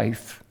his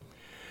life,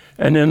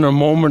 and in a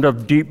moment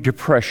of deep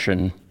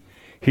depression,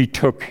 he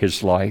took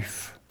his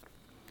life.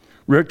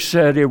 Rick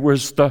said it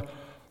was the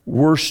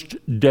worst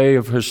day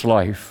of his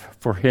life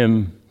for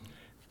him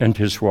and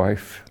his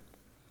wife.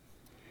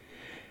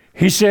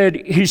 He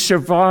said he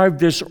survived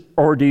this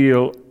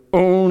ordeal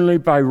only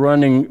by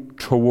running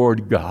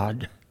toward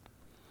God,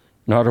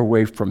 not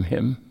away from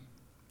him.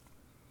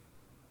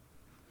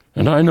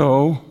 And I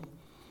know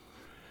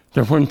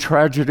that when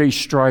tragedy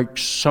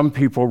strikes, some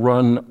people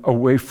run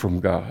away from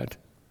God.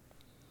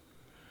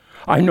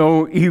 I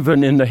know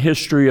even in the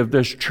history of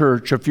this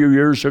church, a few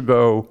years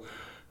ago,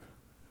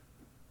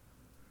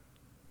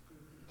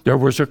 there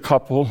was a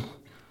couple.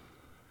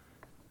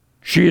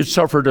 She had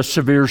suffered a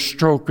severe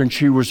stroke and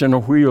she was in a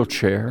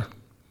wheelchair.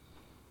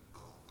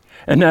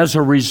 And as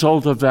a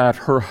result of that,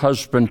 her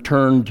husband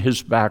turned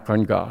his back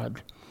on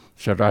God,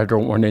 said, I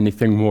don't want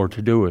anything more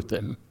to do with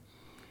him,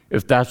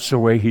 if that's the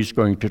way he's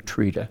going to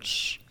treat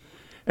us.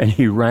 And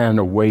he ran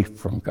away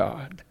from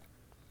God.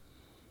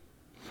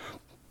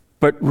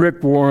 But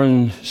Rick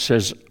Warren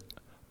says,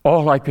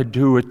 all I could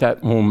do at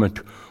that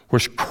moment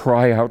was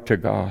cry out to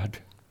God.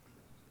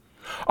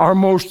 Our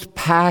most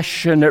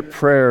passionate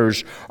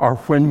prayers are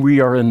when we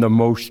are in the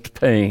most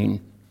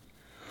pain.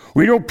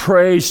 We don't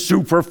pray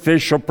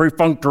superficial,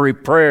 perfunctory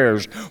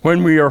prayers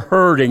when we are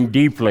hurting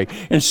deeply.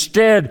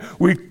 Instead,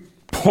 we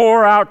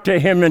pour out to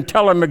him and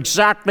tell him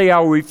exactly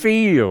how we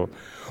feel.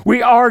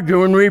 We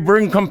argue and we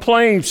bring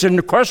complaints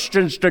and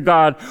questions to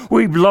God.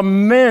 We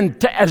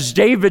lament, as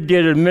David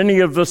did in many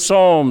of the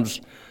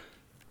Psalms.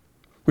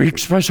 We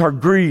express our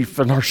grief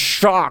and our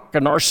shock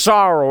and our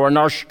sorrow and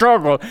our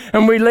struggle,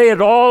 and we lay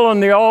it all on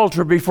the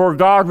altar before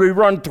God. We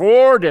run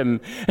toward him.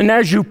 And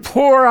as you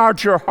pour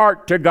out your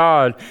heart to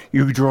God,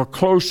 you draw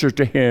closer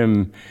to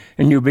him,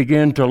 and you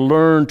begin to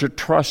learn to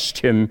trust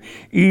him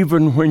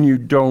even when you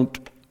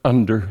don't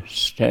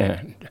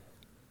understand.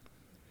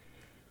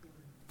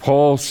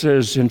 Paul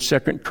says in 2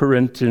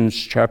 Corinthians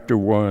chapter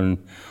 1,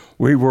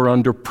 we were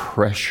under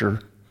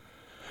pressure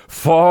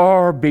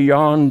far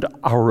beyond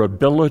our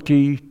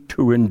ability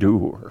to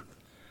endure,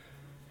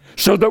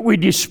 so that we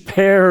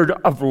despaired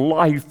of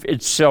life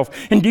itself.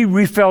 Indeed,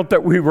 we felt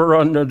that we were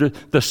under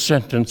the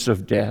sentence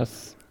of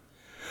death.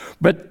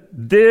 But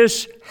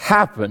this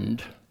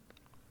happened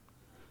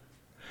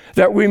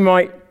that we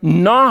might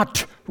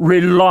not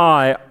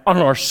rely on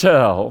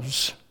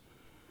ourselves,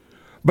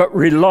 but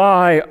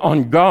rely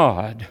on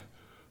God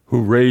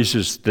who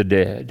raises the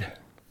dead.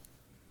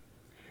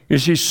 You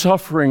see,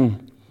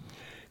 suffering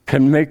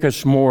can make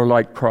us more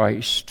like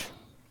Christ.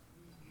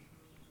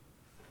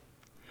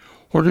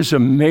 What is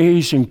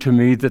amazing to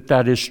me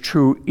that is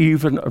true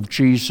even of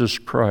Jesus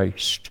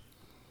Christ.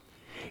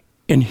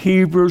 In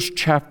Hebrews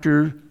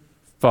chapter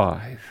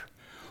 5,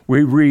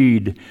 we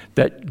read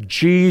that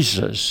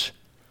Jesus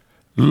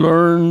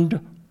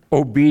learned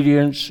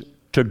obedience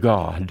to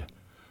God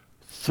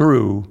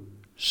through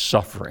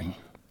suffering.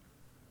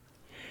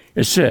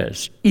 It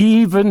says,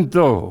 even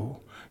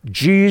though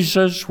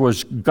Jesus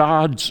was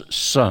God's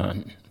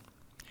Son,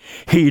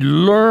 he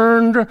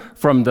learned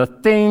from the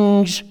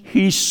things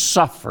he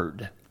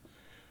suffered.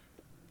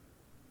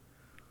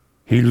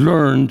 He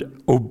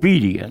learned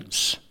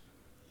obedience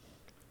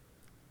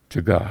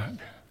to God.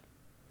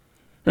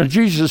 Now,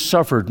 Jesus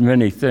suffered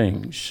many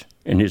things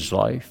in his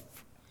life.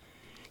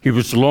 He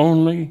was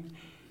lonely.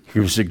 He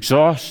was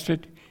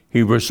exhausted.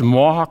 He was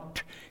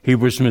mocked. He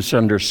was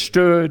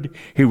misunderstood.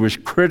 He was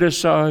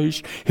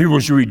criticized. He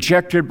was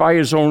rejected by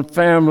his own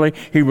family.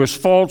 He was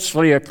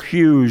falsely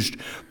accused.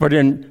 But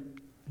in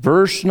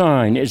verse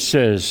 9, it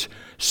says,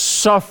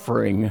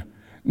 suffering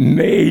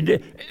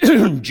made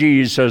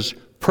Jesus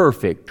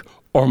perfect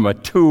or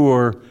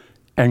mature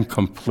and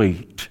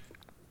complete.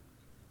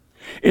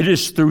 It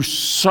is through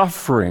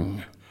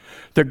suffering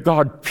that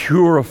God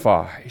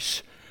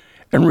purifies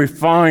and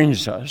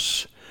refines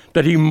us,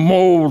 that he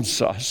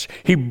molds us,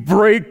 he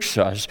breaks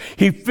us,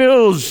 he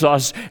fills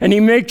us, and he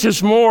makes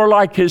us more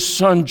like his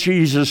Son,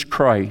 Jesus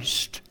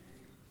Christ.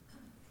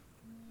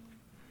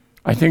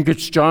 I think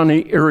it's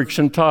Johnny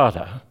Erickson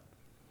Tada,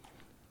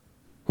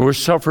 who has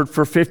suffered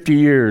for 50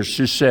 years,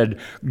 who said,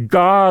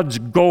 God's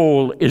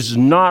goal is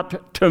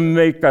not to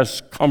make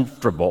us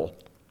comfortable.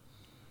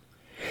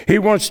 He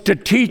wants to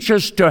teach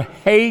us to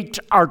hate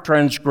our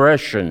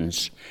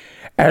transgressions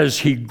as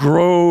he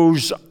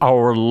grows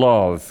our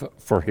love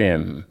for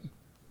him.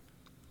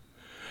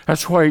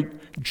 That's why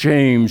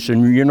James,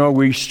 and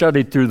we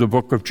studied through the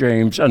book of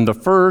James, and the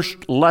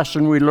first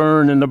lesson we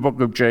learn in the book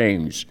of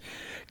James,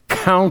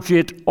 count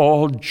it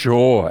all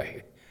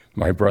joy,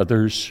 my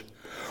brothers,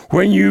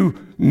 when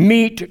you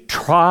meet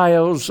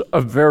trials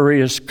of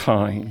various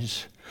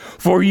kinds,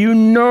 for you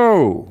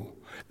know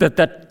that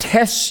the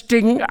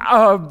testing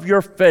of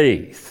your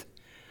faith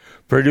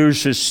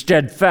produces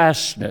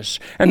steadfastness,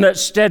 and that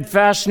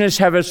steadfastness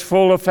have its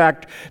full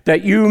effect,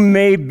 that you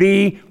may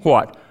be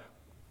what?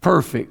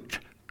 Perfect,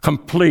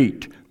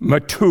 complete,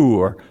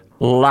 mature,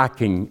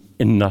 lacking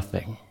in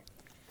nothing.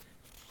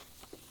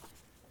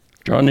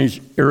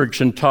 Johnny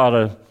Erickson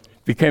Tada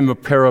became a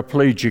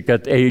paraplegic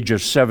at the age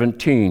of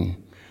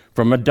 17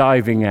 from a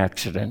diving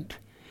accident,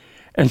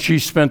 and she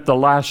spent the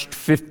last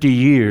 50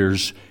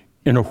 years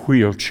in a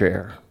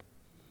wheelchair.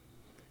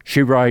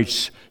 She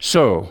writes,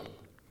 so,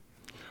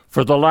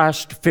 for the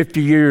last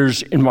 50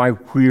 years in my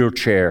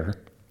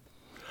wheelchair,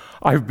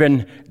 I've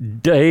been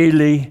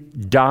daily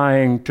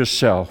dying to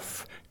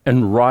self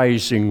and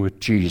rising with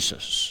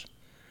Jesus.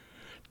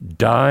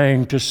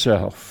 Dying to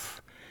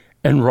self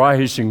and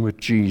rising with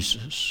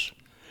Jesus.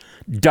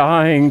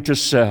 Dying to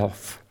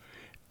self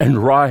and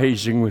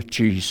rising with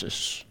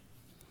Jesus.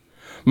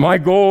 My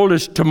goal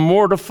is to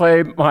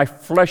mortify my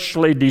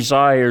fleshly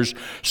desires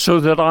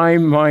so that I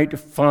might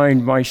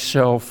find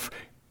myself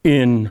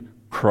in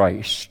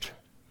Christ.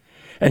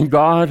 And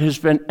God has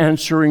been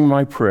answering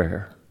my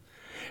prayer,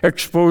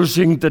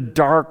 exposing the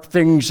dark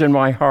things in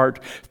my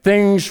heart,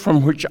 things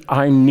from which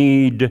I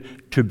need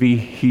to be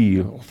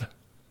healed.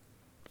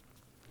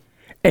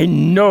 A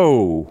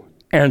no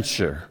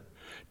answer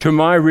to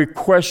my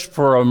request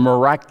for a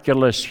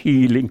miraculous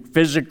healing,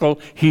 physical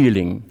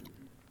healing,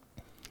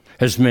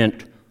 has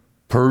meant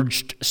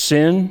purged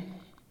sin,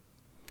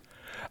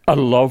 a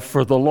love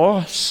for the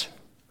lost,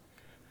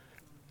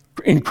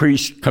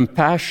 increased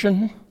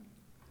compassion,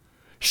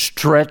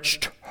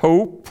 stretched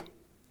hope,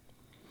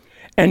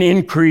 an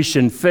increase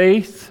in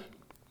faith,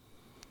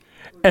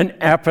 an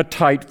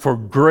appetite for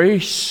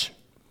grace,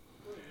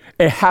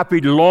 a happy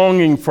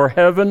longing for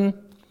heaven,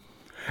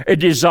 a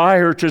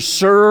desire to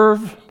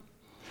serve,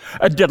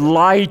 a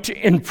delight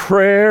in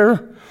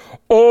prayer.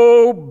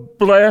 Oh,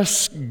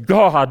 bless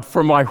God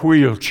for my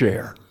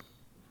wheelchair.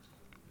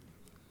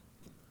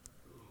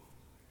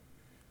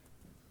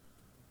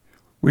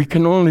 We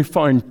can only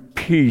find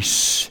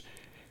peace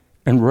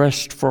and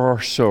rest for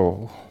our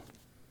soul,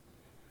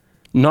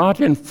 not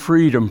in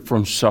freedom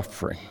from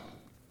suffering,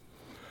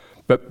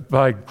 but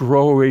by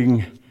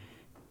growing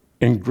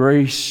in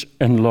grace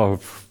and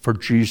love for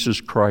Jesus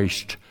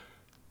Christ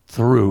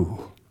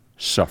through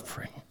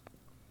suffering.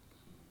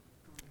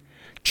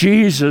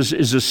 Jesus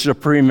is a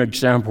supreme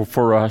example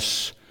for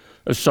us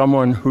as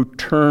someone who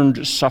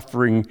turned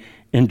suffering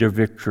into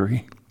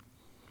victory.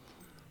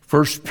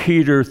 1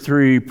 Peter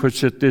 3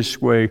 puts it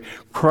this way: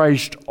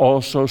 Christ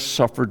also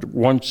suffered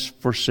once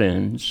for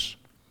sins,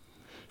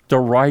 the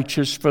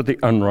righteous for the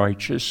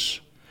unrighteous,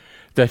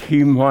 that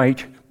he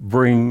might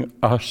bring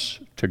us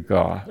to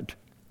God.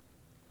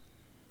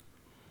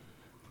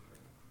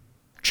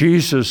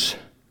 Jesus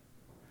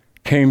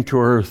came to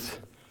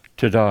earth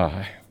to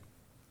die.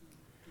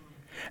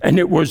 And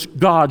it was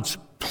God's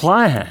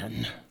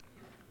plan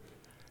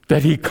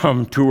that he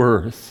come to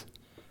earth,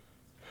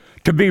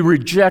 to be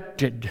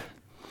rejected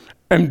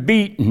and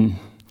beaten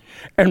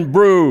and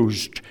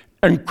bruised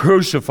and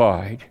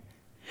crucified.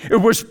 It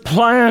was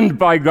planned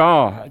by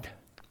God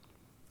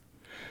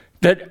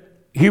that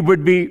he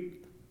would be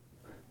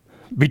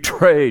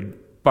betrayed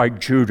by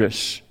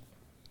Judas,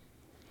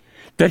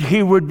 that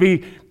he would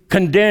be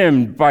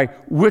condemned by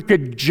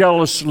wicked,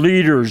 jealous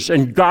leaders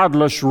and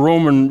godless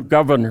Roman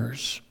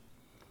governors.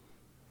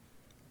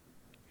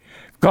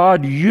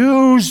 God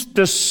used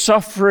the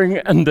suffering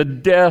and the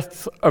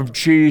death of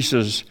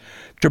Jesus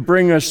to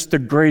bring us the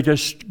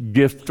greatest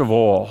gift of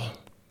all: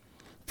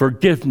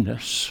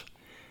 forgiveness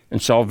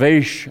and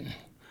salvation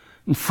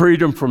and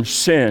freedom from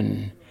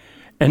sin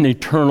and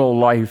eternal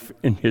life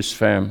in his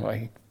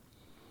family.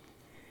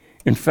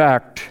 In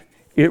fact,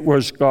 it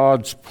was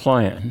God's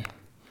plan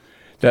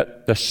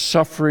that the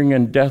suffering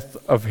and death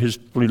of his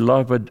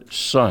beloved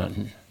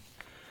Son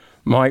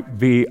might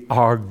be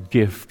our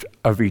gift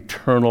of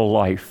eternal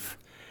life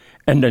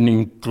and an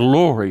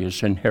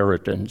inglorious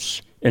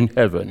inheritance in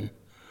heaven,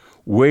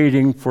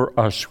 waiting for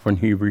us when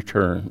he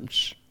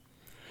returns.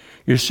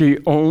 You see,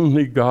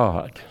 only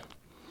God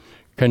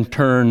can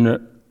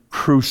turn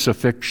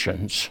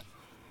crucifixions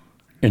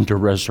into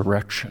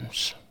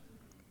resurrections.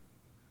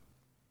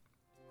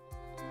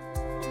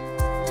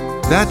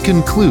 That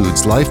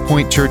concludes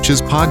LifePoint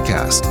Church's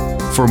podcast.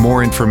 For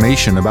more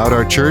information about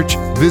our church,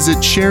 visit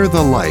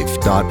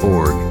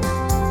sharethelife.org.